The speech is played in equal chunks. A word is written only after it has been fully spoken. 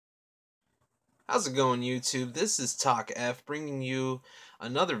How's it going, YouTube? This is Talk F bringing you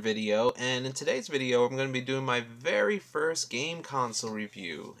another video, and in today's video I'm going to be doing my very first game console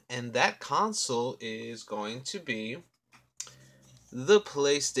review, and that console is going to be the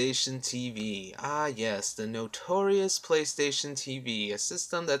PlayStation TV. Ah yes, the notorious PlayStation TV, a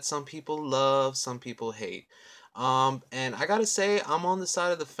system that some people love, some people hate. And I gotta say, I'm on the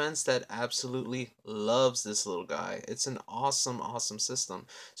side of the fence that absolutely loves this little guy. It's an awesome system.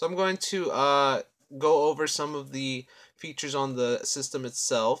 So I'm going to go over some of the features on the system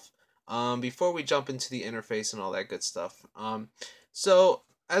itself before we jump into the interface and all that good stuff. So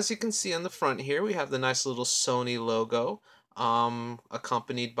as you can see on the front here, we have the nice little Sony logo,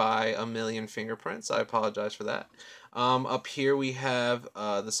 accompanied by a million fingerprints. I apologize for that. Up here we have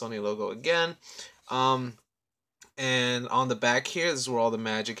the Sony logo again. And on the back here, this is where all the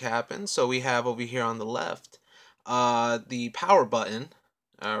magic happens. So we have over here on the left the power button.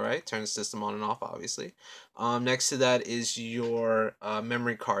 All right, turn the system on and off, obviously. Next to that is your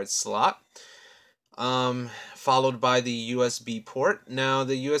memory card slot, followed by the USB port. Now,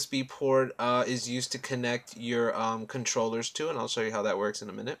 the USB port is used to connect your controllers to, and I'll show you how that works in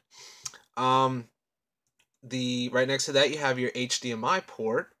a minute. Right next to that, you have your HDMI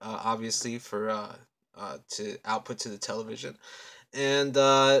port, obviously for to output to the television, and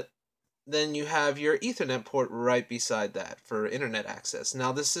then you have your Ethernet port right beside that for internet access.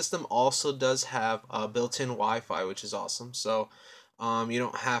 Now, this system also does have built-in Wi-Fi, which is awesome. So you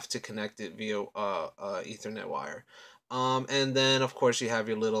don't have to connect it via Ethernet wire. And then, of course, you have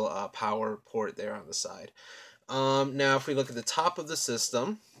your little power port there on the side. Now, if we look at the top of the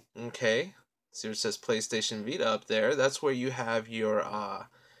system, okay, see where it says PlayStation Vita up there. That's where you have your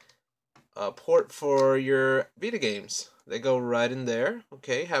port for your Vita games. They go right in there.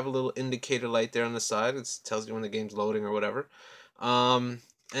 Okay, have a little indicator light there on the side. It tells you when the game's loading or whatever. And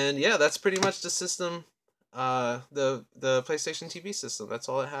yeah, that's pretty much the system. The PlayStation TV system. That's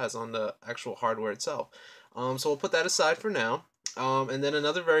all it has on the actual hardware itself. So we'll put that aside for now. And then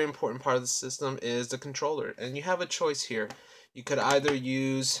another very important part of the system is the controller. And you have a choice here. You could either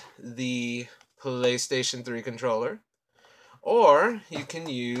use the PlayStation 3 controller, or you can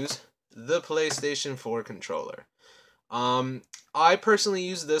use the PlayStation 4 controller. I personally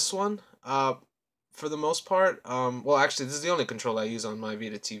use this one for the most part. Well, actually, this is the only controller I use on my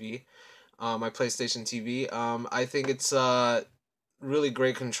Vita TV, my PlayStation TV. I think it's a really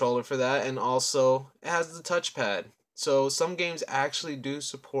great controller for that, and also it has the touchpad. So some games actually do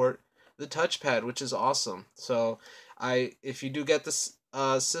support the touchpad, which is awesome. So if you do get this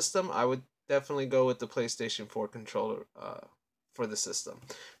system, I would definitely go with the PlayStation 4 controller for the system.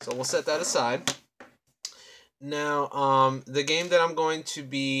 So we'll set that aside. Now, the game that I'm going to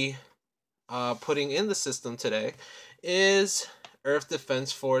be putting in the system today is Earth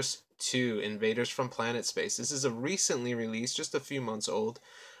Defense Force 2: Invaders from Planet Space. This is a recently released, just a few months old,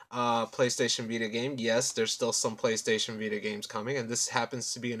 PlayStation Vita game. Yes, there's still some PlayStation Vita games coming, and this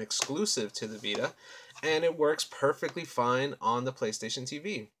happens to be an exclusive to the Vita, and it works perfectly fine on the PlayStation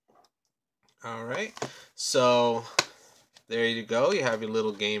TV. Alright, so there you go. You have your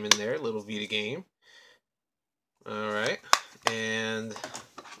little game in there, little Vita game. Alright, and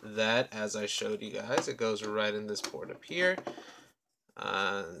that, as I showed you guys, it goes right in this port up here,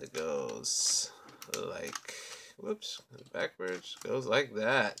 and it goes like, whoops, backwards, goes like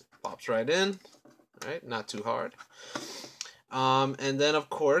that, pops right in. Alright, not too hard. And then, of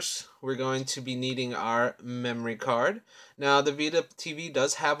course, we're going to be needing our memory card. Now, the Vita TV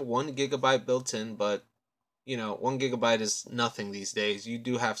does have 1 GB built in, but you know, 1 GB is nothing these days. You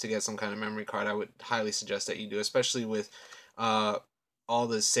do have to get some kind of memory card. I would highly suggest that you do, especially with all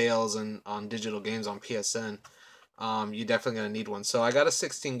the sales and on digital games on PSN. You're definitely gonna need one. So I got a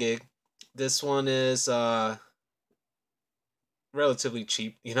 16 gig. This one is relatively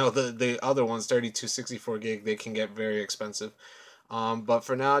cheap. You know, the other ones, 32, 64 gig, they can get very expensive. But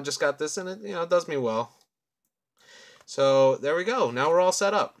for now, I just got this, and it does me well. So there we go. Now we're all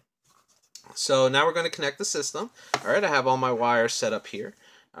set up. So now we're going to connect the system. Alright, I have all my wires set up here.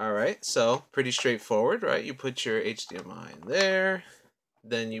 Alright, so pretty straightforward, right? You put your HDMI in there.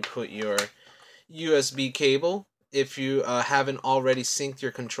 Then you put your USB cable. If you haven't already synced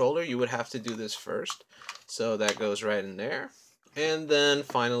your controller, you would have to do this first. So that goes right in there. And then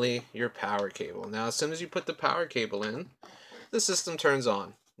finally, your power cable. Now, as soon as you put the power cable in, the system turns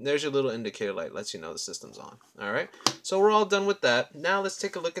on. There's your little indicator light, lets you know the system's on. Alright, so we're all done with that. Now let's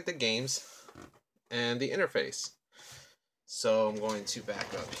take a look at the games and the interface. So I'm going to back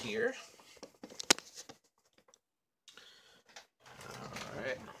up here.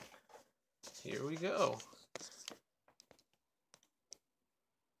 Alright, here we go.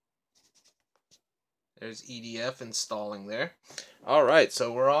 There's EDF installing there. All right,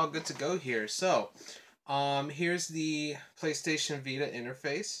 so we're all good to go here. So, here's the PlayStation Vita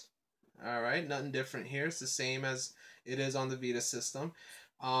interface. All right, nothing different here. It's the same as it is on the Vita system,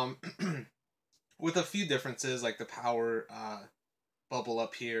 um, with a few differences like the power bubble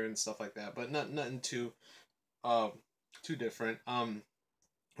up here and stuff like that, but nothing uh, too different.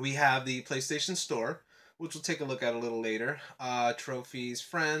 We have the PlayStation Store, which we'll take a look at a little later. Trophies,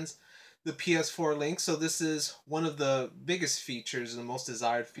 friends, the PS4 link. So this is one of the biggest features and the most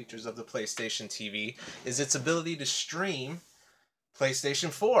desired features of the PlayStation TV is its ability to stream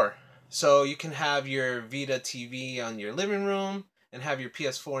PlayStation 4. So you can have your Vita TV on your living room and have your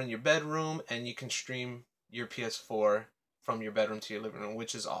PS4 in your bedroom, and you can stream your PS4 from your bedroom to your living room,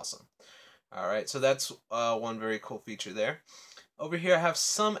 which is awesome. All right, so that's one very cool feature there. Over here, I have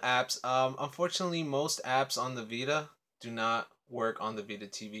some apps. Unfortunately, most apps on the Vita do not work on the Vita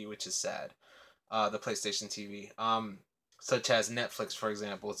TV, which is sad. The PlayStation TV, such as Netflix, for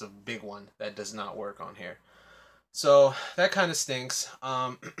example, is a big one that does not work on here. So that kind of stinks.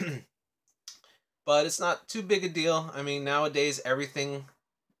 But it's not too big a deal. I mean, nowadays everything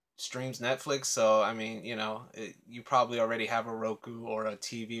streams Netflix, so I mean, you know, you probably already have a Roku or a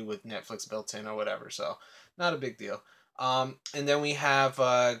TV with Netflix built in or whatever, so not a big deal. And then we have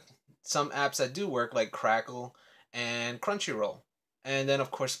some apps that do work like Crackle and Crunchyroll, and then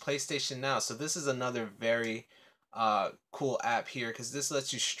of course PlayStation Now. So this is another very cool app here because this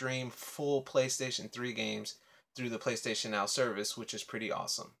lets you stream full PlayStation 3 games through the PlayStation Now service, which is pretty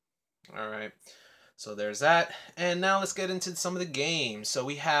awesome. All right. So there's that. And now let's get into some of the games. So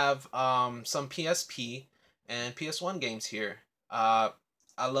we have some PSP and PS1 games here. I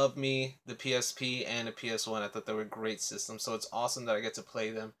love me the PSP and the PS1. I thought they were great systems. So it's awesome that I get to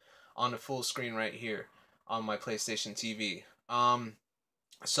play them on the full screen right here on my PlayStation TV.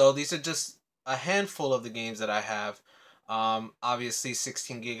 So these are just a handful of the games that I have. Obviously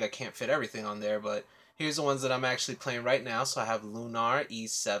 16 gig, I can't fit everything on there, but here's the ones that I'm actually playing right now. So I have Lunar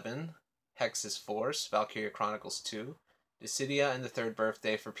E7, Hex's Force, Valkyria Chronicles 2, Dissidia and the Third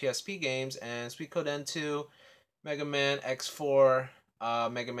Birthday for PSP games, and Suikoden N2, Mega Man X4,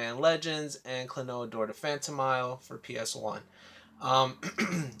 Mega Man Legends, and Klanoa Door to Phantomile for PS1.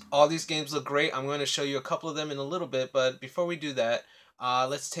 All these games look great. I'm going to show you a couple of them in a little bit, but before we do that,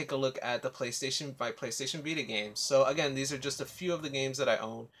 let's take a look at the PlayStation by PlayStation Vita games. So again, these are just a few of the games that I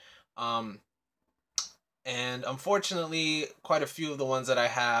own. And unfortunately, quite a few of the ones that I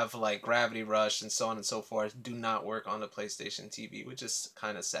have, like Gravity Rush and so on and so forth, do not work on the PlayStation TV, which is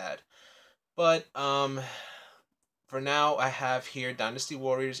kind of sad. But for now, I have here Dynasty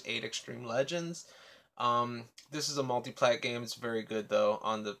Warriors 8 Extreme Legends. This is a multi-plat game. It's very good though.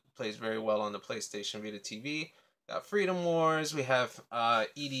 Plays very well on the PlayStation Vita TV. Got Freedom Wars. We have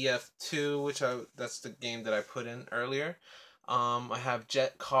EDF 2, that's the game that I put in earlier. I have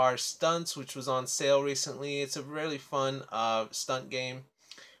Jet Car Stunts, which was on sale recently. It's a really fun stunt game.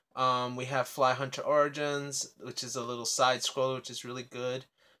 We have Fly Hunter Origins, which is a little side scroller, which is really good.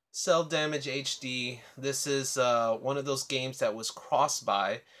 Cell Damage HD. This is one of those games that was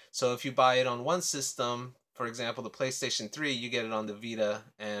cross-buy. So if you buy it on one system, for example, the PlayStation 3, you get it on the Vita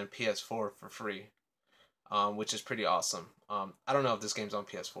and PS4 for free, which is pretty awesome. I don't know if this game's on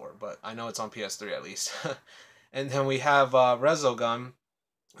PS4, but I know it's on PS3 at least. And then we have Resogun,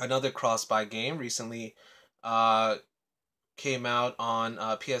 another cross-buy game. Recently came out on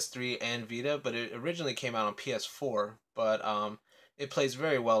PS3 and Vita, but it originally came out on PS4. But it plays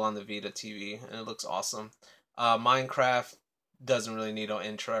very well on the Vita TV, and it looks awesome. Minecraft doesn't really need an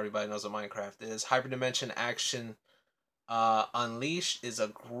intro. Everybody knows what Minecraft is. Hyperdimension Action Unleashed is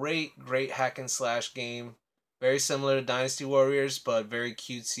a great hack and slash game. Very similar to Dynasty Warriors, but very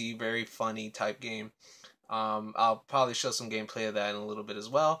cutesy, very funny type game. I'll probably show some gameplay of that in a little bit as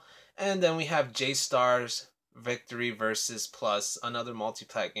well. And then we have Jstars Victory versus Plus, another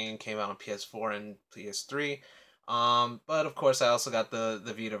multi-plat game, came out on PS4 and PS3. But of course I also got the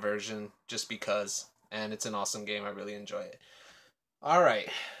Vita version just because, and it's an awesome game. I really enjoy it. Alright,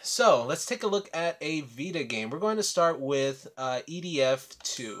 so let's take a look at a Vita game. We're going to start with EDF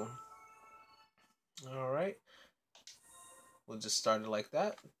 2. Alright. We'll just start it like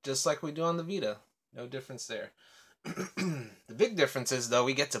that, just like we do on the Vita. No difference there. The big difference is, though,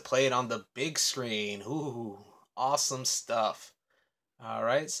 we get to play it on the big screen. Ooh, awesome stuff.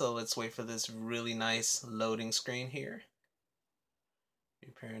 Alright, so let's wait for this really nice loading screen here.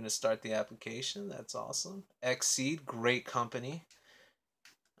 Preparing to start the application. That's awesome. Xseed, great company.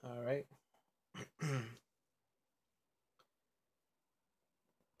 Alright.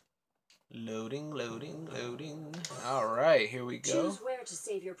 Loading. Alright, here we go. Choose where to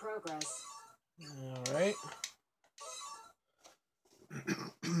save your progress. Alright.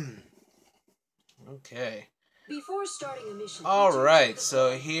 Okay. Before starting a mission, Alright,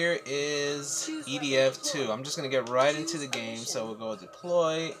 so here is EDF2. I'm just going to get right into the game. So we'll go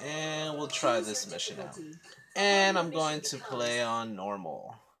deploy and we'll try this mission out. And I'm going to play on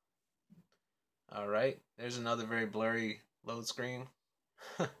normal. Alright, there's another very blurry load screen.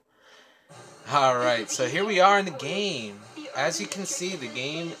 Alright, so here we are in the game. As you can see, the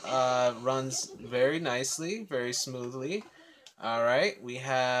game runs very nicely, very smoothly. Alright, we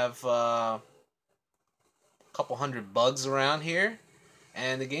have a couple hundred bugs around here.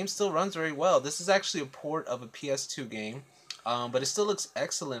 And the game still runs very well. This is actually a port of a PS2 game. But it still looks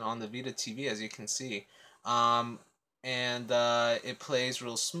excellent on the Vita TV, as you can see. It plays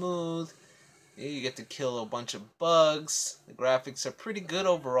real smooth. You get to kill a bunch of bugs. The graphics are pretty good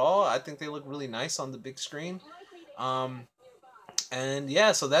overall. I think they look really nice on the big screen. And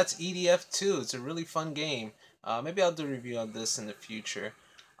yeah, so that's EDF2. It's a really fun game. Maybe I'll do a review of this in the future.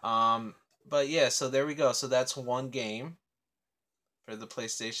 But yeah, so there we go. So that's one game for the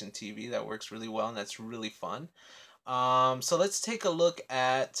PlayStation TV that works really well, and that's really fun. So let's take a look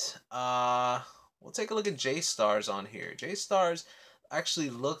at we'll take a look at Jstars on here. Jstars actually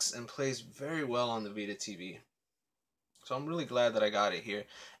looks and plays very well on the Vita TV. So I'm really glad that I got it here.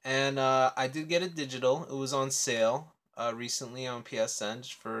 And I did get it digital. It was on sale recently on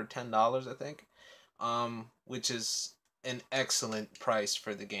PSN for $10, I think. Which is an excellent price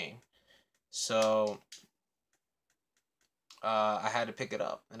for the game. So I had to pick it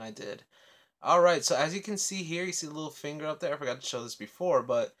up, and I did. Alright, so as you can see here, you see the little finger up there. I forgot to show this before,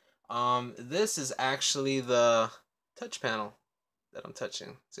 but this is actually the touch panel that I'm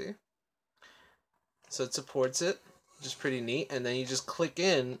touching. See? So it supports it, which is pretty neat. And then you just click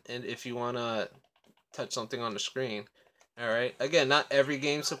in, and if you want to touch something on the screen. Alright, again, not every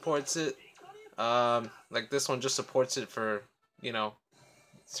game supports it. Like this one just supports it for, you know,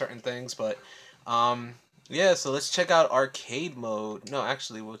 certain things, but yeah, so let's check out arcade mode. No,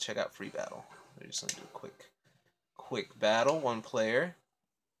 actually, we'll check out free battle. We're just gonna do a quick battle, one player.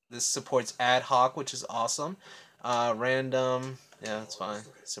 This supports ad hoc, which is awesome. Random, yeah, that's fine.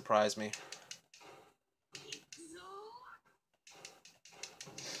 Surprise me.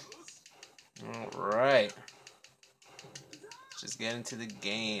 All right, let's just get into the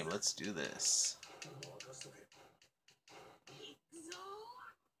game. Let's do this.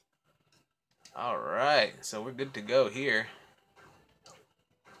 Alright, so we're good to go here.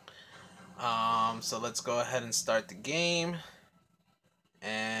 So let's go ahead and start the game.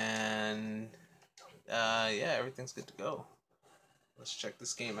 And yeah, everything's good to go. Let's check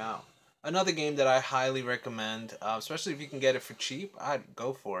this game out. Another game that I highly recommend, especially if you can get it for cheap, I'd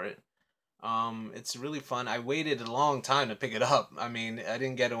go for it. It's really fun. I waited a long time to pick it up. I mean, I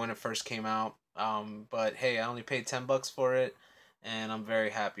didn't get it when it first came out. But hey, I only paid $10 for it, and I'm very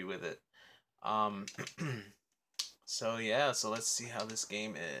happy with it. So yeah, so let's see how this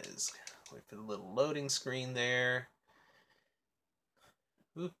game is. Wait for the little loading screen there.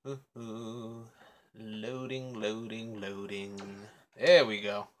 Loading, loading, loading. There we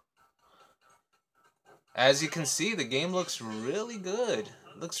go. As you can see, the game looks really good.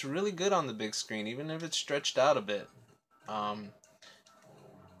 It looks really good on the big screen, even if it's stretched out a bit.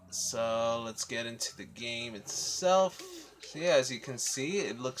 So let's get into the game itself. So yeah, as you can see,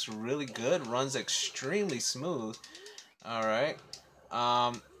 it looks really good. Runs extremely smooth. Alright.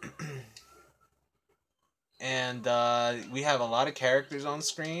 And we have a lot of characters on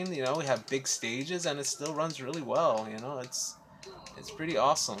screen. You know, we have big stages, and it still runs really well. You know, it's pretty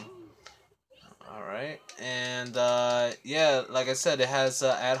awesome. All right, and yeah, like I said, it has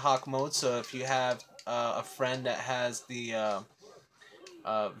ad hoc mode. So if you have a friend that has the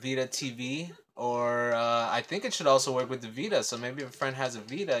Vita TV, or I think it should also work with the Vita. So maybe if a friend has a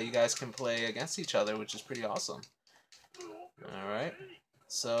Vita, you guys can play against each other, which is pretty awesome. All right.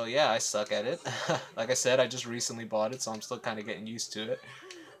 So yeah, I suck at it. Like I said, I just recently bought it, so I'm still kind of getting used to it.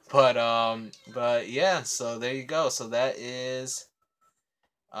 But yeah, so there you go. So that is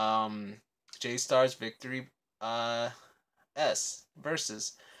Jstars Victory S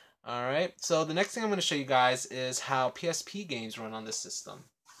versus. All right. So the next thing I'm going to show you guys is how PSP games run on this system.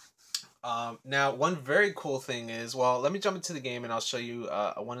 Now, one very cool thing is, well, let me jump into the game and I'll show you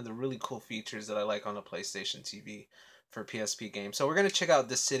one of the really cool features that I like on a PlayStation TV for PSP games. So we're going to check out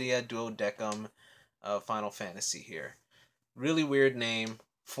Dissidia Duodecim Final Fantasy here. Really weird name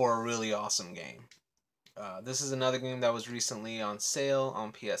for a really awesome game. This is another game that was recently on sale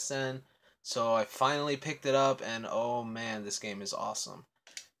on PSN. So I finally picked it up, and oh man, this game is awesome.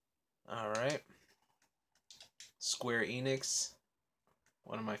 Alright. Square Enix.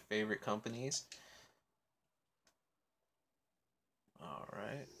 One of my favorite companies.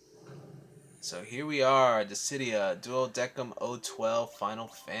 Alright. So here we are, Dissidia Duodecim 012 Final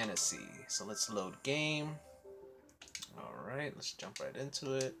Fantasy. So let's load game. Alright, let's jump right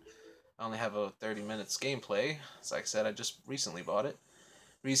into it. I only have a 30 minutes gameplay. As like I said, I just recently bought it.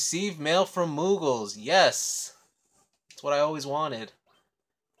 Receive mail from Moogles. Yes! That's what I always wanted.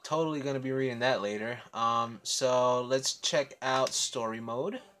 Totally gonna be reading that later. So let's check out story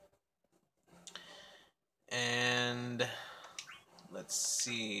mode. And let's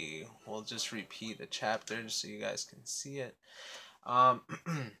see. We'll just repeat a chapter just so you guys can see it.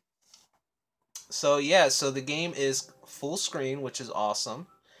 So yeah, so the game is full screen, which is awesome.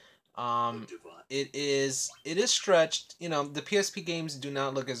 It is stretched. You know, the PSP games do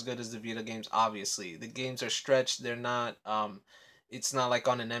not look as good as the Vita games. Obviously, the games are stretched. They're not. It's not like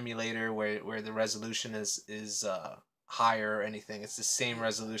on an emulator where the resolution is higher or anything. It's the same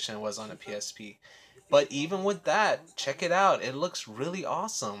resolution it was on a PSP. But even with that, check it out. It looks really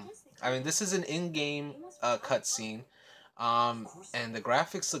awesome. I mean, this is an in-game cutscene. And the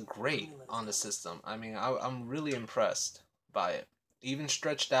graphics look great on the system. I mean, I'm really impressed by it. Even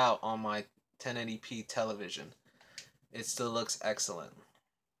stretched out on my 1080p television, it still looks excellent.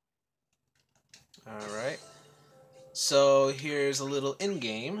 Alright. So here's a little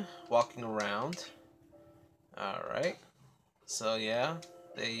in-game, walking around. Alright. So yeah,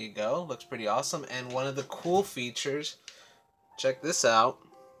 there you go. Looks pretty awesome. And one of the cool features, check this out.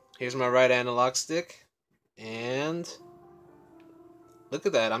 Here's my right analog stick. And look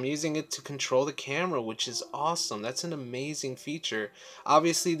at that. I'm using it to control the camera, which is awesome. That's an amazing feature.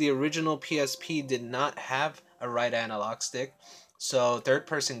 Obviously, the original PSP did not have a right analog stick, so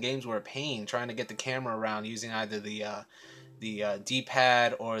third-person games were a pain trying to get the camera around using either the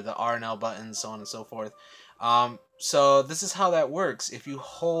D-pad or the R and L buttons, so on and so forth. So this is how that works. If you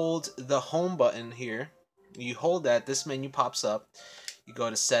hold the home button here, you hold that, this menu pops up. You go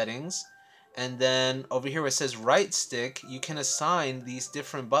to settings, and then over here where it says right stick, you can assign these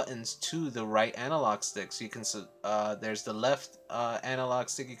different buttons to the right analog stick. So you can there's the left analog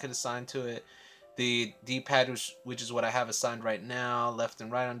stick you could assign to it, the D-pad, which is what I have assigned right now, left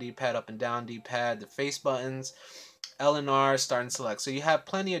and right on D-pad, up and down D-pad, the face buttons, L and R, start and select. So you have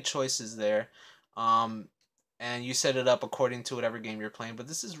plenty of choices there. And you set it up according to whatever game you're playing. But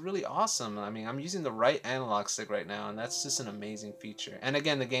this is really awesome. I mean, I'm using the right analog stick right now, and that's just an amazing feature. And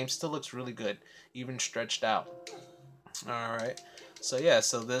again, the game still looks really good, even stretched out. Alright, so yeah,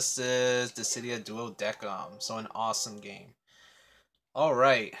 so this is Dissidia Duodecim, so an awesome game.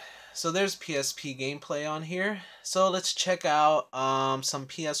 Alright, so there's PSP gameplay on here. So let's check out some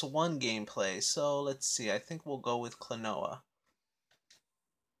PS1 gameplay. So let's see, I think we'll go with Klanoa.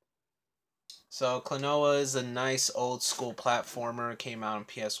 So Klanoa is a nice old school platformer. It came out on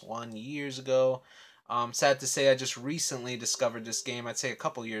PS1 years ago. Sad to say, I just recently discovered this game. I'd say a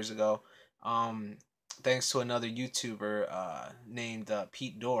couple years ago, thanks to another YouTuber named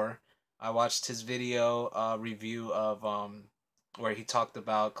Pete Dorr. I watched his video review of where he talked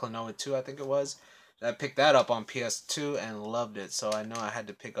about Klanoa 2, I think it was. I picked that up on PS2 and loved it, so I know I had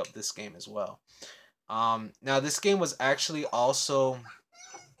to pick up this game as well. Now this game was actually also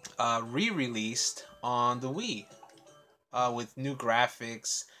re-released on the Wii with new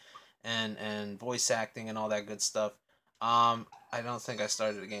graphics and voice acting and all that good stuff. I don't think I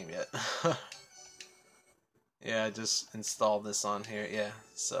started the game yet. Yeah, I just installed this on here. Yeah,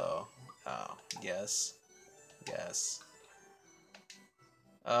 so yes, yes.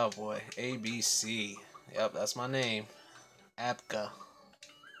 Oh boy, ABC. Yep, that's my name. Apka.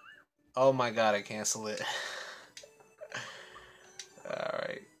 Oh my god, I cancel it.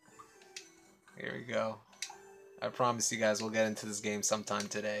 Alright. Here we go. I promise you guys we'll get into this game sometime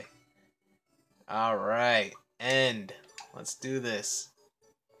today. Alright. End. Let's do this.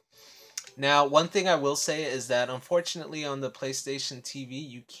 Now, one thing I will say is that unfortunately on the PlayStation TV,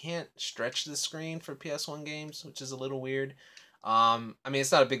 you can't stretch the screen for PS1 games, which is a little weird. I mean,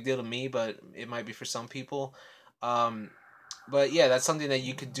 it's not a big deal to me, but it might be for some people. But yeah, that's something that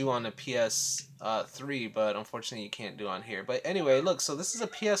you could do on a PS3, but unfortunately you can't do on here. But anyway, look, so this is a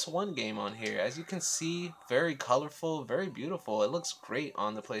PS1 game on here. As you can see, very colorful, very beautiful. It looks great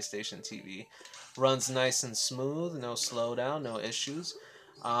on the PlayStation TV. Runs nice and smooth, no slowdown, no issues.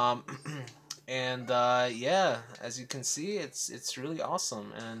 And yeah, as you can see, it's really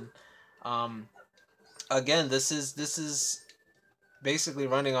awesome. And again, this is basically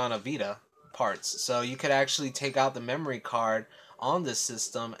running on a Vita parts. So you could actually take out the memory card on this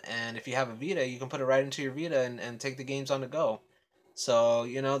system, and if you have a Vita, you can put it right into your Vita and take the games on the go. So,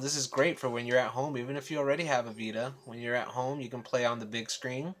 this is great for when you're at home, even if you already have a Vita. When you're at home, you can play on the big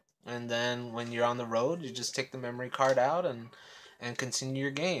screen. And then when you're on the road, you just take the memory card out and continue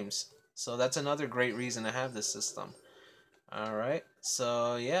your games. So that's another great reason to have this system. All right.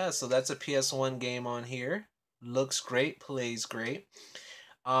 So, yeah, so that's a PS1 game on here. Looks great, plays great.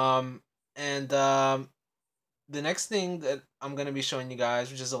 Um, and the next thing that I'm going to be showing you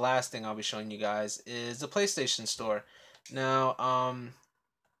guys, which is the last thing I'll be showing you guys, is the PlayStation Store. Now,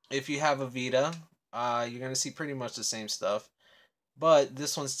 if you have a Vita, you're going to see pretty much the same stuff. But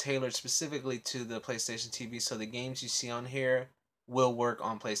this one's tailored specifically to the PlayStation TV, so the games you see on here will work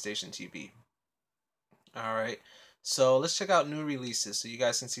on PlayStation TV. Alright, so let's check out new releases so you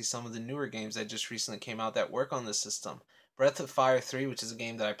guys can see some of the newer games that just recently came out that work on this system. Breath of Fire 3, which is a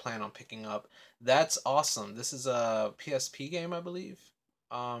game that I plan on picking up. That's awesome. This is a PSP game, I believe.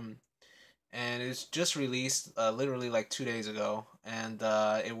 Um, and it's just released literally like 2 days ago, and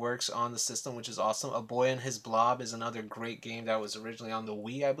it works on the system, which is awesome. A Boy and His Blob is another great game that was originally on the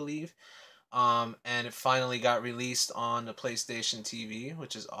Wii, I believe. And it finally got released on the PlayStation TV,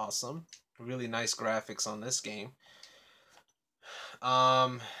 which is awesome. Really nice graphics on this game.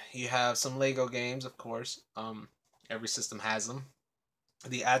 Um, you have some Lego games, of course. Every system has them.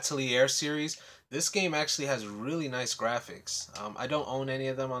 The Atelier series. This game actually has really nice graphics. I don't own any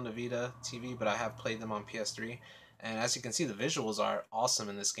of them on the Vita TV, but I have played them on PS3. And as you can see, the visuals are awesome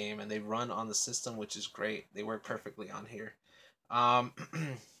in this game, and they run on the system, which is great. They work perfectly on here. Um,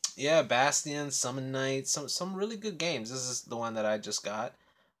 yeah, Bastion, Summon Knight, some really good games. This is the one that I just got.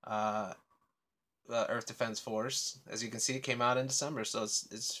 Uh, Earth Defense Force. As you can see, it came out in December, so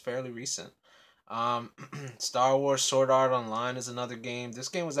it's fairly recent. Um, Star Wars Sword Art Online is another game. This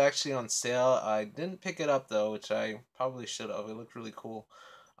game was actually on sale. I didn't pick it up though, which I probably should have. It looked really cool.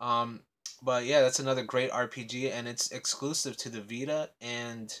 Um, but yeah, that's another great RPG, and it's exclusive to the Vita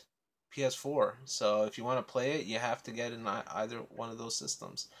and PS4. So if you want to play it, you have to get in either one of those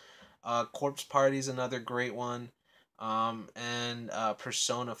systems. Corpse Party is another great one. And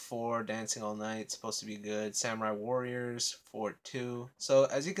Persona 4, Dancing All Night, supposed to be good. Samurai Warriors, Fort 2. So,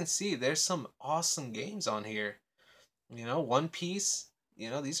 as you can see, there's some awesome games on here. One Piece,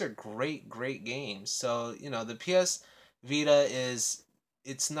 these are great, great games. So, the PS Vita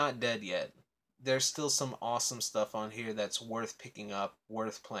it's not dead yet. There's still some awesome stuff on here that's worth picking up,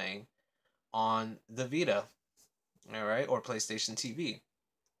 worth playing on the Vita, all right, or PlayStation TV.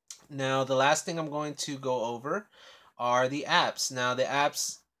 Now, the last thing I'm going to go over are the apps. Now, the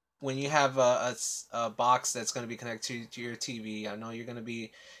apps, when you have a box that's going to be connected to your TV, I know you're going to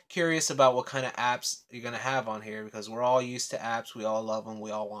be curious about what kind of apps you're going to have on here because we're all used to apps. We all love them.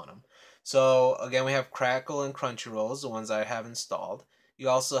 We all want them. So, again, we have Crackle and Crunchyrolls, the ones I have installed. You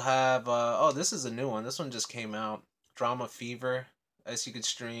also have, oh, this is a new one. This one just came out. Drama Fever, as you could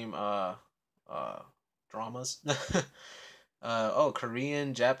stream dramas. Oh,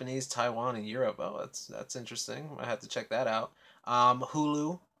 Korean, Japanese, Taiwan, and Europe. Oh, that's interesting. I have to check that out.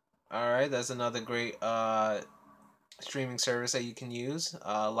 Hulu. All right, that's another great streaming service that you can use.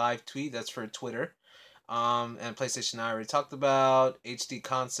 Live Tweet, that's for Twitter. And PlayStation I already talked about. HD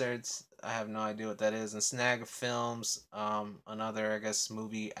Concerts, I have no idea what that is. And Snag Films, another, I guess,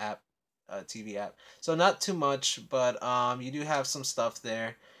 movie app, TV app. So not too much, but you do have some stuff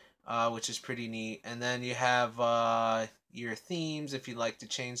there, which is pretty neat. And then you have your themes if you'd like to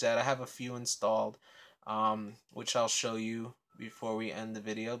change that. I have a few installed, which I'll show you before we end the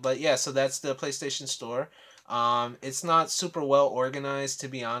video. But yeah, so that's the PlayStation Store. It's not super well organized, to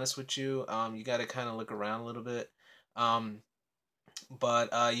be honest with you. You got to kind of look around a little bit.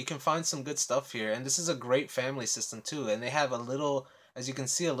 But you can find some good stuff here. And this is a great family system too. And they have a little, as you can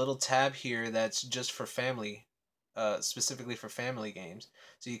see, a little tab here that's just for family, specifically for family games.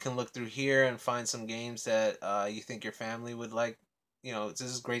 So you can look through here and find some games that you think your family would like. This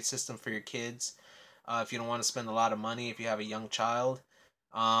is a great system for your kids. If you don't want to spend a lot of money, if you have a young child.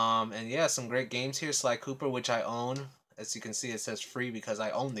 And yeah, some great games here. Sly Cooper, which I own. As you can see, it says free because I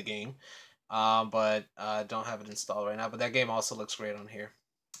own the game. But don't have it installed right now. But that game also looks great on here.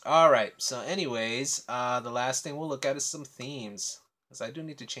 Alright, so anyways, the last thing we'll look at is some themes. Because I do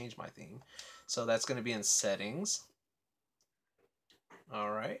need to change my theme. So that's going to be in settings.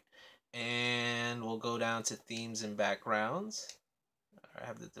 Alright. And we'll go down to themes and backgrounds. I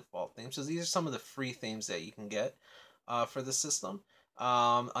have the default theme. So these are some of the free themes that you can get for the system.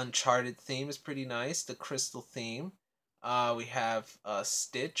 Uncharted theme is pretty nice. The Crystal theme. We have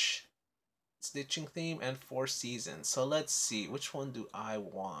Stitching theme, and Four Seasons. So let's see, which one do I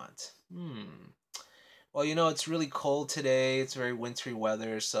want? Well, it's really cold today. It's very wintry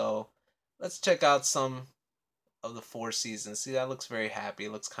weather, so let's check out some of the Four Seasons. See, that looks very happy.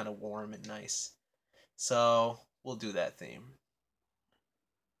 It looks kind of warm and nice. So we'll do that theme.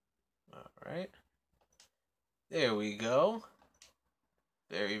 All right. There we go.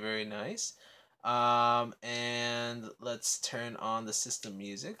 Very, very nice. And let's turn on the system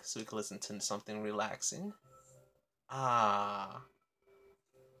music so we can listen to something relaxing. Ah,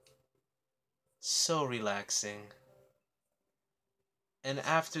 so relaxing. And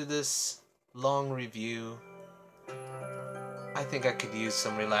after this long review, I think I could use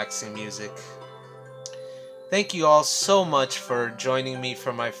some relaxing music. Thank you all so much for joining me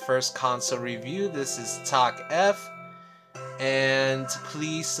for my first console review. This is Talk F. And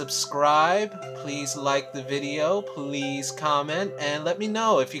please subscribe, please like the video, please comment, and let me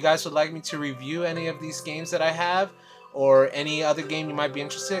know if you guys would like me to review any of these games that I have, or any other game you might be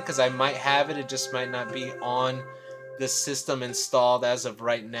interested in, because I might have it, it just might not be on the system installed as of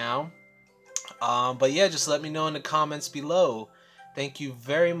right now. But yeah, just let me know in the comments below. Thank you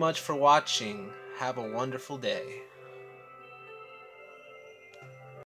very much for watching. Have a wonderful day.